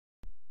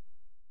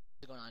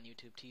going on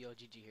YouTube?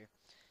 TOGG here,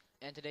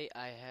 and today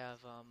I have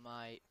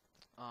my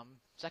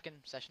second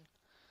session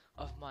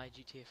of my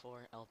GTA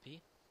 4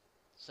 LP.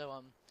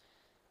 So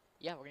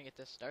yeah, we're gonna get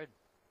this started.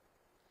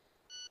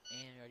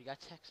 And we already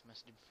got text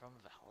message from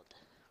Vlad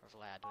or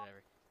Vlad,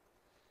 whatever.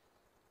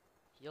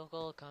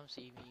 Yoko, come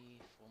see me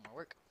for more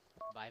work.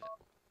 Bye.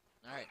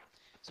 All right,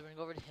 so we're gonna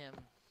go over to him,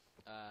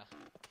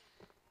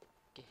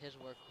 get his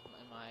work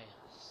in my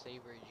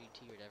Saber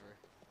GT or whatever.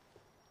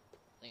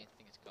 I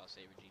think it's called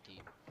Saber GT.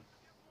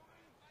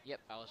 Yep,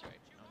 I was right.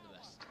 I'm the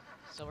best.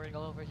 So we're gonna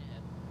go over to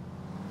him,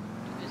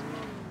 do his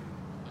mission,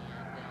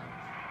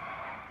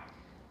 and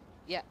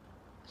yeah.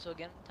 So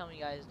again, tell me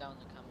guys down in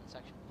the comment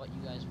section what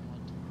you guys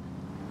want to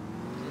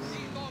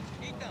see.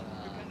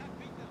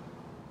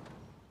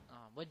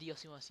 What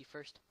DLC you want to see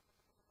first?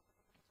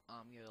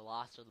 Either the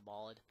Lost or the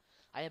Ballad.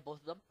 I have both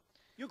of them.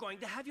 You're going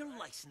to have your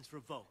license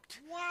revoked.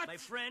 What? My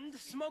friend,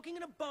 smoking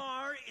in a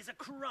bar is a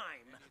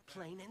crime,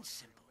 plain and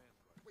simple.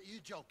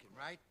 You're joking,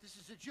 right? This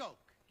is a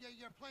joke. Yeah,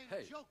 you're playing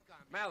Hey, a joke on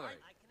me. Mallory,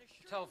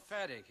 Right? tell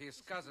Fatty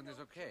his cousin is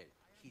okay.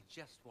 He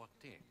just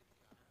walked in.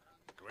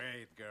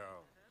 Great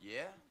girl.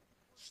 Yeah?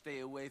 Stay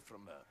away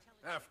from her.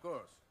 Of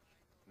course.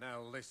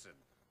 Now listen.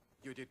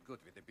 You did good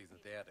with the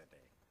business the other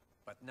day.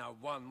 But now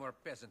one more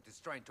peasant is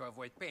trying to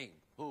avoid pain.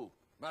 Who?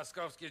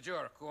 Moskovsky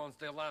jerk who owns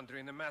the laundry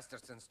in the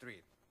Masterson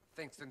Street.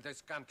 Thinks in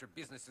this country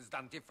business is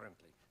done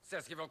differently.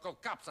 Says he will call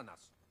cops on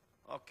us.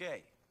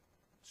 Okay.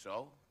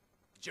 So?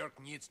 Jerk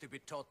needs to be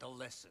taught a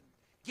lesson.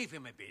 Give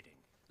him a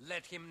beating.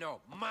 Let him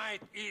know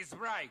might is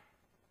right.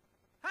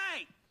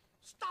 Hey!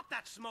 Stop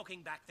that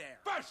smoking back there!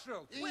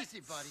 Partial! Easy,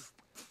 buddy.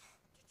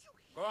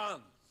 Go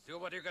on. Do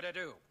what you gotta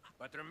do.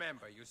 But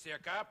remember, you see a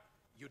cop,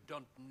 you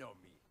don't know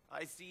me.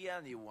 I see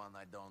anyone,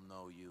 I don't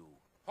know you.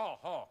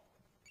 Ho.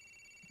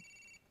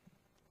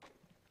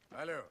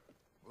 Алло,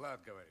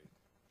 Влад говорит.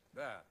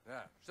 Да.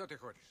 Что ты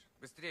хочешь?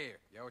 Быстрее,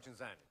 я очень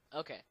занят.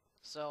 Okay,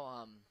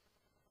 so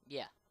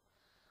yeah.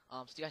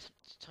 So you guys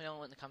tell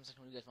me in the comment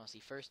section what you guys want to see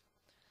first.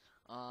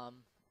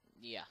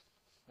 Yeah.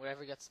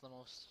 Whatever gets the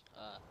most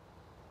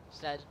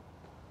said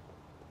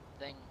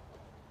thing.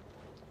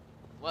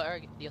 Whatever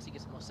DLC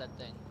gets the most said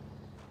thing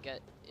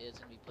is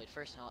gonna be played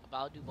first. But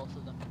I'll do both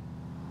of them.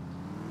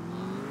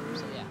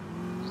 So yeah,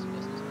 just you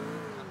guys in the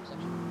comment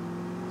section.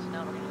 So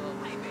now we're gonna go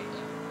over and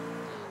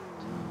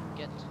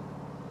get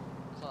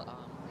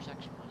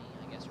protection money,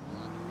 I guess, from the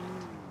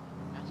laundromat.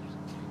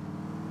 Masterson Street.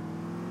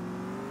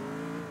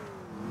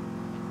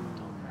 I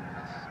don't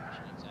remember this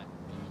mission exactly,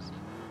 but we'll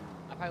see.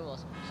 I probably will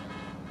when we start.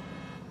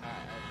 Alright,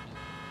 I already do,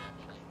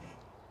 actually.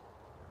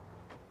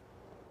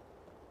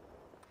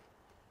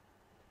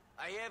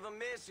 I have a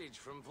message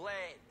from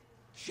Vlad.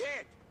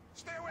 Shit!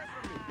 Stay away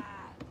from me!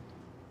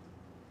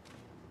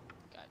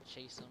 Gotta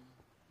chase him.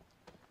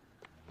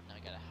 Now I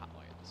gotta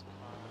hotwire this car.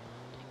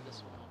 Take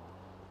this one.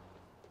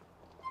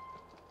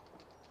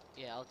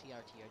 Yeah, LTRT,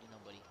 already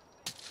know, buddy.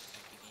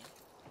 Thank you, game.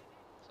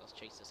 So let's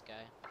chase this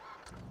guy.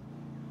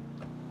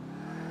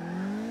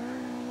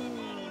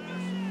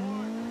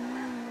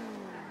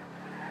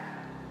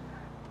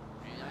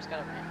 I just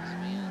gotta ram this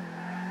man.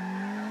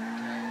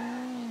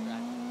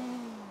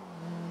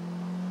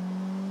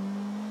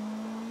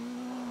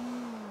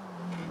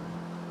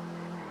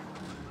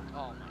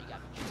 Oh my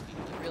god, you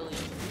really?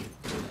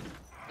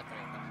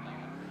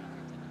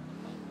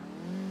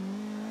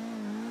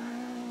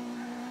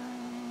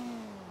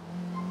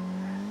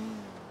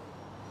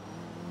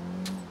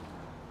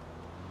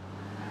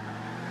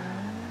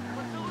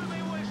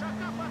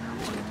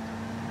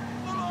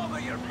 Pull over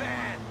your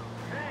van!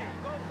 Hey,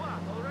 go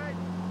back, alright?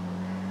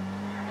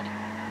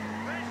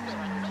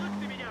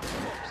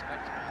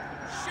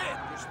 Shit!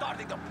 You're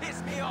starting to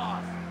piss me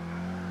off!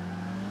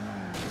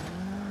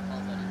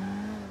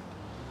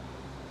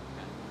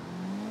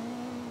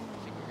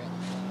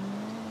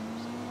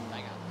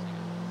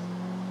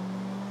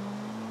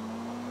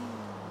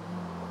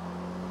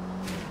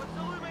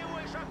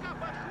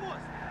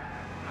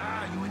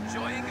 Ah, you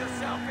enjoying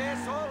yourself,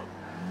 asshole?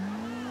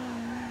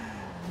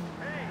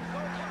 Hey, go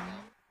back!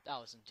 That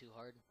wasn't too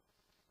hard.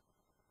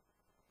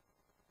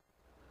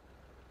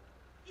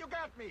 You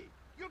got me!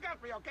 You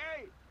got me,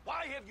 okay?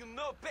 Why have you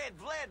not paid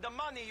Vlad the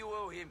money you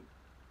owe him?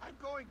 I'm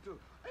going to.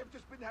 I've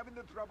just been having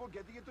the trouble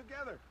getting it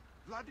together.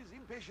 Vlad is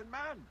impatient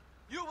man.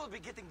 You will be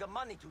getting the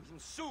money to him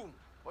soon,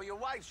 or your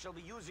wife shall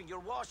be using your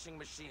washing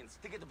machines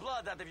to get the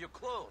blood out of your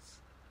clothes.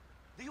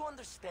 Do you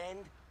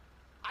understand?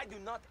 I do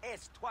not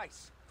ask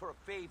twice for a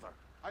favor.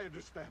 I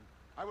understand.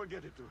 I will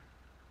get it to him.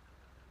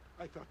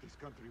 I thought this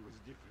country was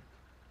different.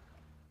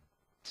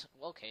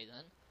 Okay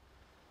then.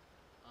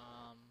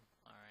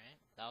 Alright.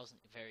 That was a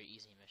very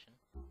easy mission.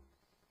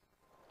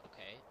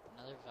 Okay,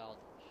 another Vlad.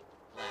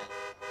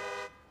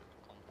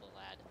 Call him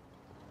Vlad.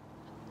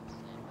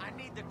 I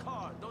need the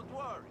car, don't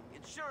worry.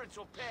 Insurance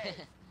will pay.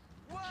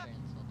 What?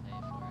 Insurance will pay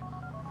for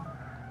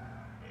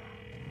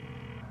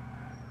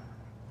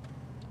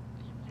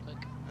it.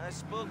 Quick. I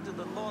spoke to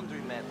the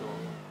laundromat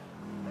owner.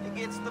 He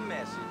gets the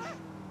message.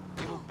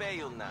 He will pay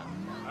you now.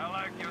 I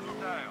like your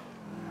style.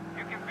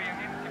 You can be an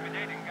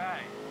intimidating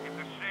guy. It's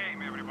a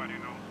shame everybody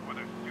knows what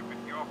a stupid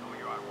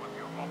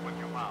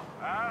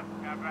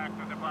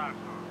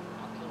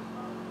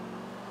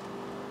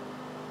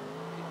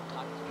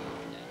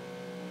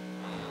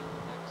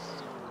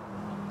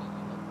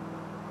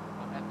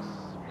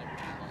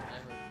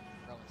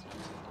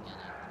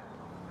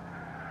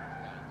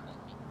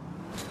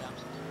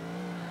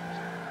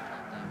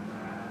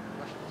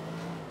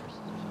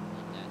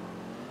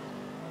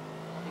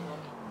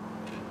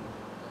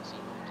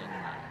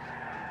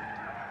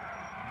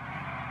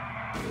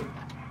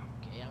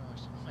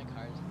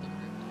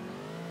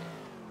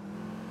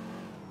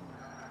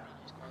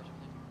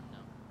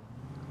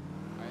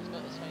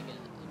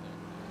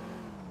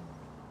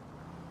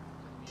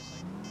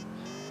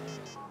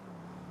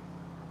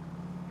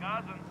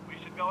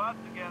go out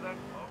together,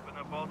 open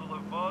a bottle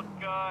of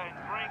vodka, and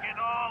drink it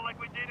all like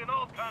we did in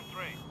old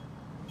country.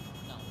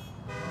 No.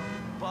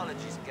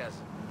 Apologies,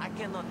 cousin. I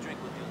cannot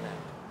drink with you now.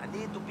 I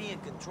need to be in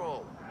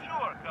control.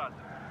 Sure, cousin.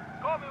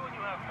 Call me when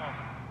you have a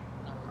moment.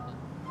 Not worth it.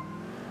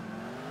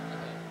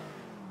 Okay.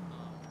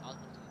 I was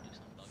supposed to do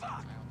something about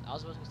getting my own. I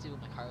was supposed to see what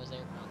my car was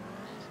there, but I don't know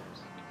what it is. I'm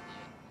just gonna leave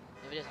it.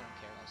 If it is, I don't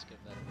care. I'll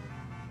skip that.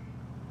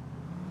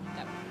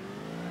 That one.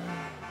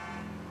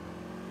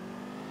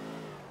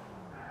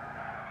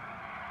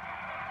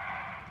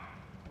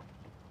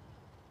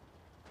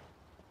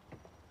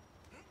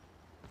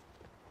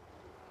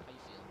 How you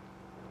feel?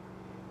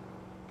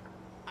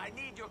 I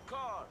need your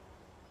car.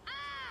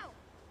 Ow!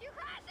 You're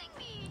crossing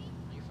me!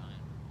 No, you're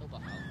fine. No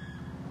buff out.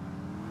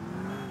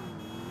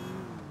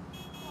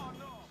 Oh,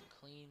 no.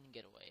 Clean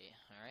getaway.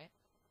 Alright?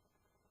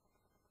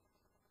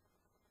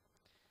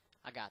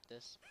 I got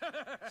this.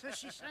 So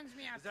she sends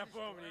me out to this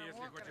Запомни, store, если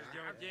walking хочешь around,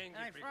 делать деньги,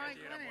 and I find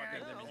приходи money, работать I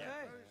для go, меня.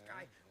 "Who's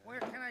guy? Where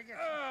can I get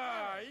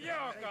Ah, some?"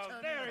 Yoko, They tell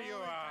me there the you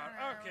whole are.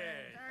 time,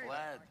 Okay. there you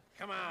Glad. are.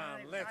 Come And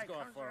on, the let's guy go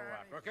comes for a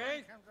around, walk, he okay?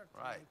 comes up to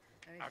Right. me,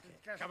 and he Okay,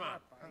 says, "Guess come on.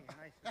 what, buddy?"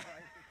 I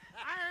said,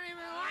 I don't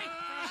even like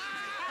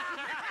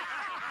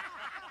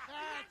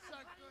That's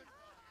a good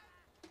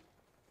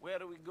Where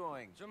are we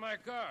going? To my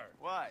car.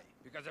 Why?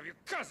 Because of your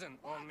cousin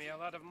owed me a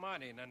lot of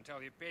money, and until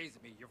he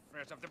pays me, you're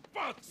fresh off the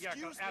boat.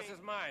 Yoko, ass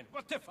is mine.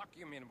 What the fuck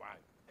you mean why?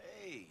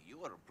 Hey,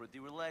 you are a pretty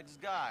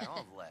relaxed guy,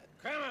 huh, Vlad?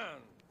 Come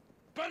on.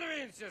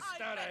 Подвинься,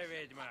 старая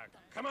ведьма.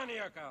 Come on,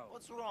 Yoko.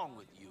 What's wrong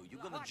with you? You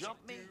gonna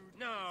jump me?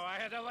 No, I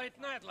had a late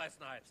night last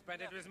night.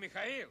 Spent it with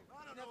Mikhail.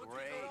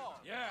 Great.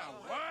 Yeah,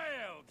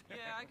 wild.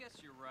 Yeah, I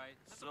guess you're right.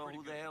 So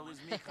who the hell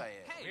is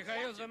Mikhail?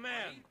 Mikhail's the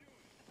man.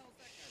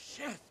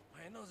 Shit,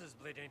 my nose is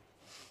bleeding.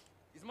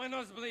 Is my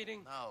nose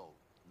bleeding? No,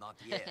 not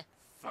yet.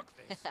 Fuck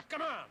this.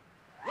 Come on.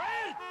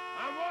 Wait!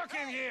 I'm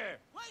walking here.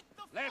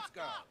 Let's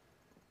go.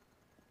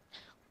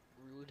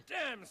 Rude.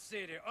 Damn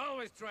city,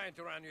 always trying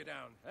to run you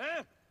down,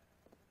 huh?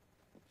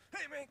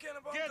 Hey, man, can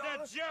I Get a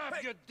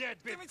job, you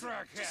deadbeat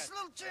crackhead. Just a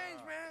little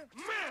change, man.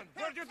 Man,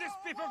 where do these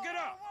people get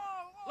off?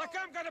 Like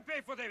I'm gonna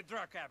pay for their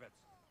drug habits.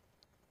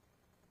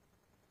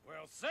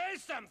 Well, say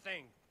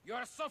something.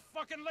 You're so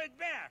fucking laid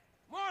back.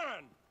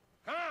 Moron.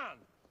 Come on.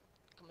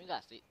 Come on, you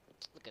gotta see.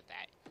 Look at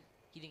that.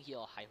 He think he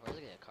all high horse.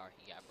 Look at that car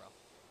he got, bro.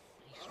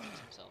 He swings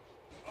himself.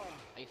 How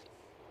you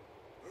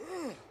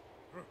feel?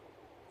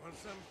 Want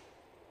some?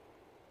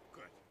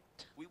 Good.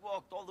 We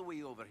walked all the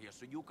way over here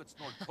so you could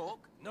snort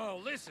coke? No,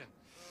 listen.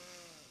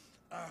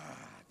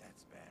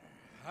 That's better.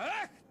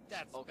 Huh?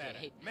 That's Okay.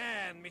 better.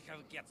 Man,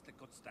 Mikhail gets the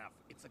good stuff.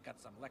 It's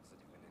got some laxative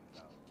in it,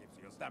 though. Gives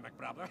you a stomach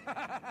problem.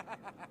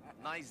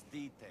 Nice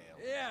detail.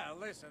 Yeah,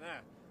 listen,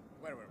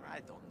 where were we? I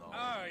don't know.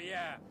 Oh,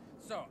 yeah.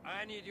 So,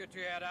 I need you to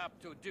head up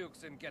to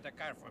Duke's and get a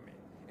car for me.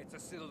 It's a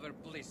silver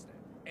blister,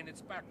 and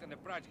it's parked in the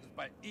projects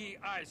by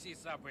EIC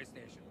subway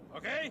station,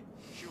 okay?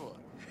 Sure.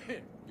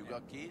 You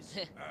got keys?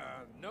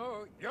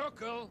 No,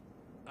 Yoko.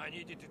 I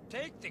need you to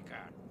take the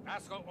car.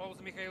 Asshole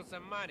owes Mikhail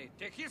some money.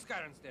 Take his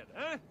car instead,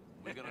 huh?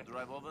 We're gonna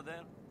drive over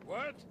there?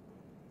 What?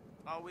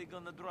 Are we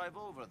gonna drive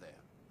over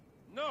there?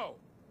 No.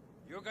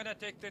 You're gonna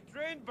take the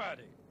train,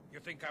 buddy. You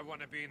think I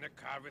want to be in a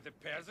car with a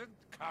peasant?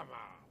 Come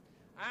on.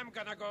 I'm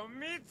gonna go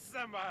meet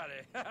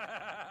somebody.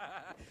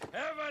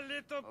 Have a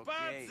little Okay.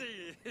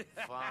 party.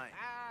 Fine.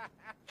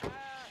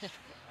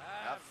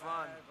 Have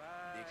fun,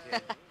 Bye.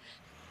 dickhead.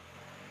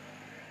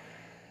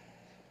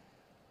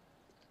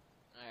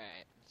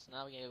 Alright, so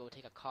now we're gonna go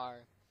take a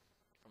car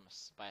from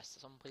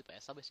some place by a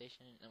subway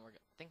station, and I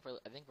think we're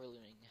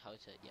learning how to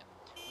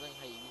we're learning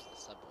how to use the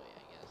subway.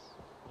 I guess.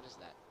 What is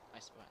that? I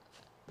spot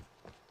that.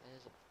 That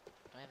is a.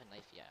 Do I have a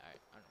knife yet?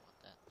 Alright, I don't want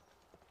that.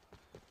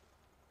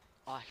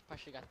 Oh, I probably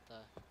should got the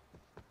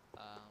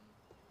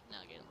no,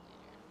 I'll get it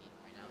later. I don't need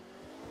it right now.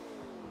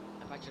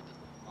 I probably should get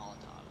the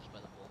Molotovs by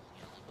the whole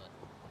alley, but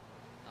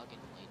I'll get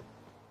it later.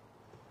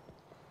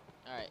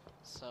 Alright,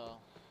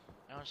 so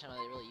I don't understand why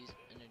they really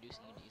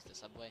introducing you to use the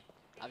subway.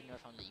 I've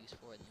never found a use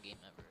for it in the game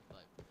ever,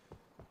 but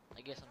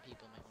I guess some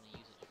people might want to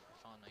use it for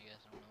fun, I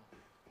guess, I don't know.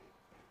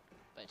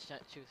 But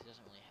truth, it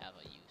doesn't really have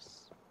a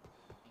use,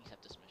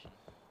 except this mission.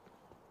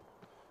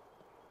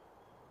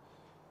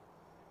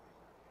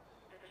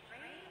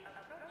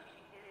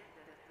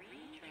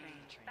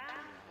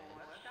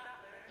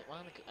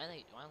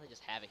 Like, why don't they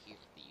just have it here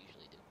like they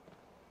usually do?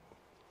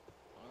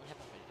 I wonder what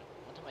happened if I jumped.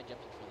 One time I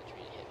jumped in front of the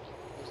train, it hit me.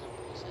 It was on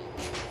police side.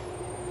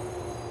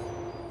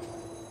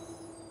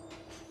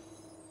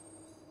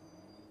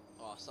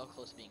 Oh, so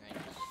close to being right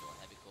in front of the door.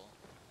 That'd be cool.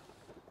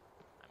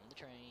 I'm in the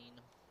train.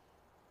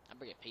 I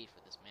better get paid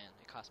for this, man.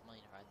 It costs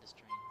money to ride this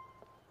train.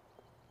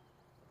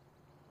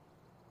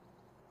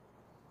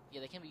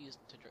 Yeah, they can be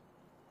used to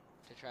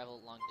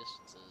travel long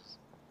distances,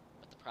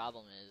 but the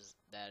problem is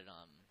that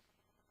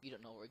you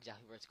don't know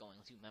exactly where it's going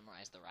unless you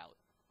memorize the route.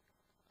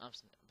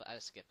 But I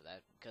skip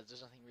that because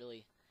there's nothing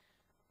really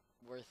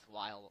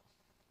worthwhile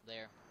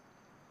there.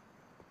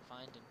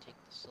 Find and take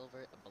the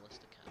silver a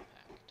ballista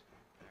compact.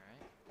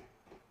 Alright.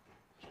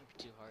 Shouldn't be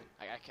too hard.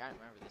 I can't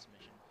remember this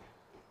mission.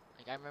 I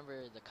Like I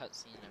remember the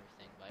cutscene and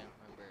everything, but I don't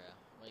remember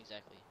what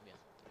exactly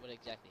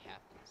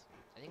happens.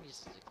 I think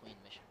it's just a clean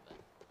mission, but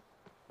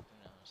who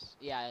knows?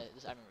 Yeah, I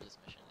remember this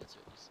mission. But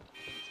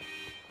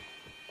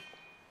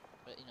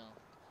you know,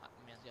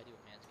 man's gotta do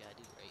what man's gotta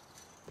do, right?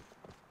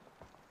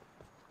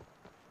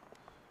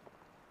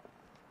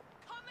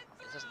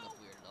 This doesn't look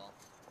weird at all.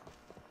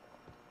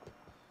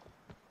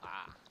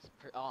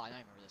 Oh, I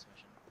remember this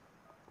mission.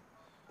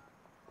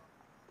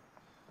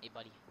 Hey,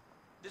 buddy.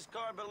 This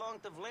car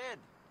belonged to Vlad.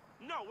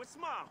 No, it's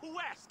mine. Who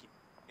asked you?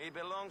 It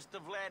belongs to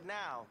Vlad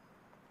now.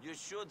 You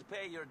should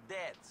pay your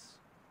debts.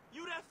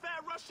 You that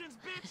fat Russian's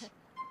bitch?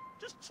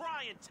 Just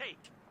try and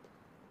take.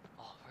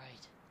 All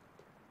right.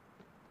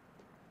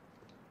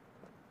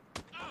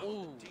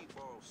 Ooh.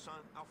 T-Boro,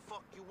 son, I'll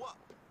fuck you up.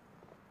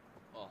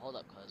 Oh, hold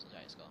up, cuz.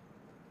 Let's go.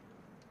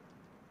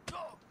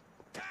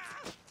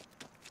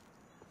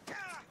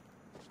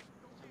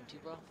 Something too,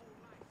 bro?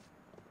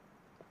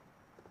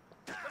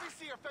 Let me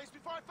see your face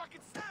before I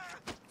fucking snap!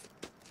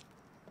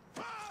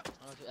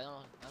 I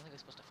don't think I'm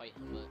supposed to fight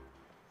him, but...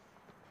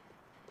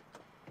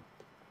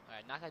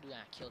 Alright, not gonna do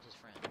that. I killed his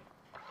friend. Dang.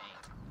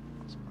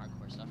 Some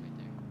hardcore stuff right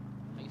there.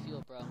 How you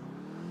feel, bro?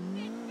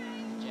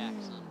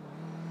 Jackson.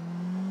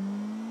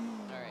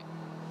 Alright.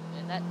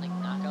 And that, like,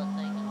 knockout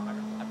thing,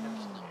 I've never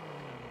seen that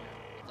before.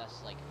 If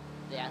that's, like,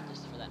 they add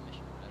this for that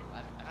mission or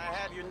whatever. I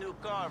have your new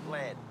car,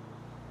 Vlad.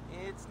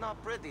 It's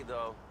not pretty,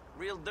 though.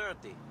 Real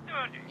dirty.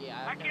 Dirty?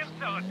 Yeah, I can't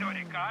sell a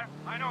dirty car.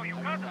 I know you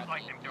cousins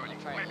like them dirty.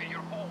 Maybe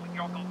your whole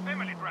yokel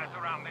family drives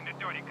around in a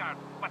dirty car,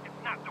 but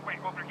it's not the way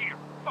over here.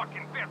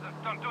 Fucking peasants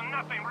don't do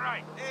nothing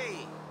right.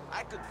 Hey,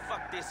 I could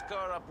fuck this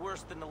car up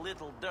worse than a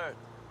little dirt.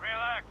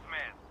 Relax,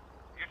 man.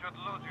 You should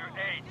lose your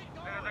age.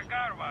 There is a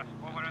car wash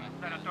over on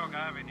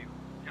Saratoga Avenue.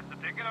 Just to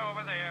take it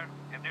over there,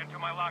 and then to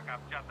my lockup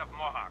just up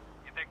Mohawk.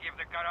 You think give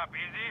the car up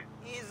easy?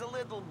 He's a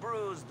little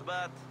bruised,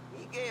 but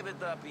he gave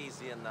it up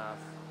easy enough.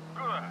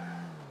 Good.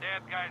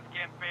 Dead guys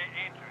can't pay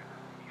interest.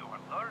 You are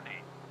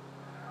learning.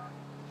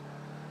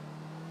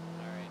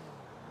 Alright.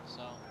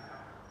 So...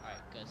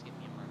 Alright, guys, give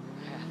me a marker.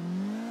 I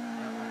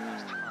don't want to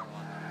pass the car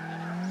wash.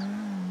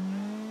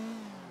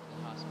 The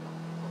hospital.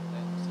 Hopefully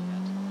I won't see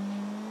that too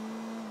much.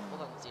 Hope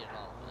I won't see it at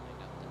all, but I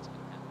doubt that's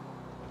gonna happen.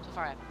 So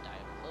far I haven't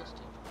died. I'm close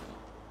to.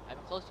 I've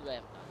been close to, but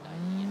I have not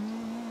died yet.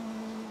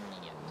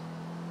 Yet.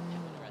 I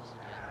haven't been arrested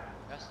yet.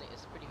 Arresting,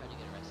 it's pretty hard to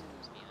get arrested in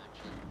this game,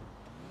 actually.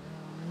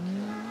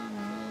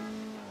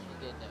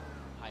 Get into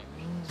higher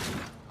missions.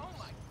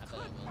 I bet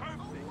I will. I'm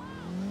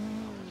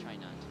gonna try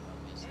not to,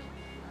 obviously.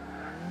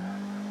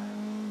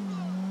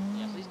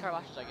 Yeah, so these car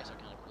washes, I guess, are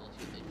kind of cool.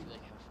 If you feel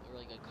like you have a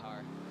really good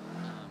car,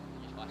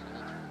 you just wash it.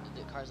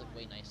 The cars look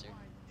way nicer.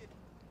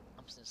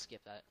 I'm just gonna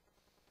skip that.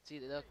 See,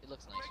 it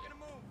looks nicer.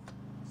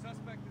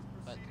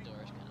 But the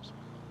door is kind of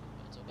small.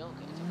 But it's okay.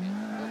 It's okay.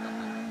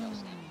 They'll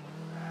snap.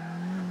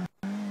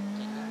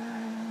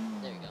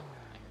 There you go.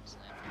 I heard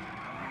snap.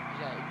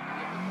 Yeah,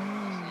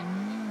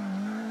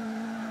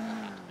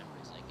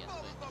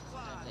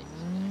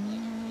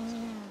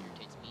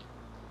 irritates me.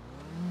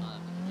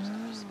 You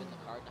can just spin the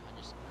card and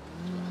just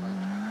do a hard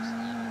turn or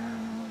slam.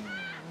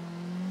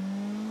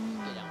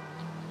 Get out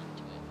and run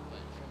into it. But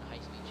if you're in a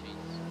high-speed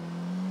chase,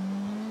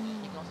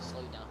 you can also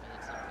slow you down if it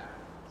hits something.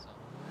 So,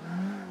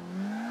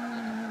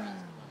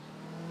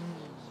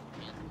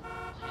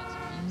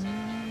 hands and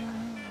feet.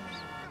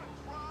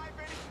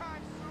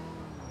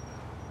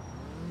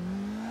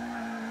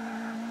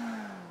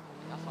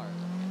 How far is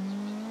it?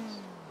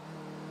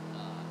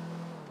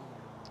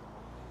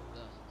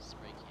 The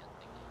spray can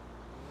thingy.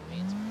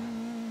 Paint spray.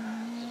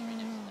 It's just right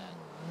next to that.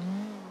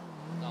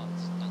 No,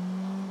 it's not.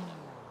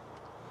 Whatever.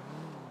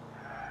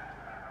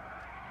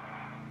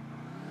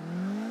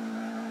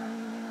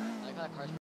 I like how that car's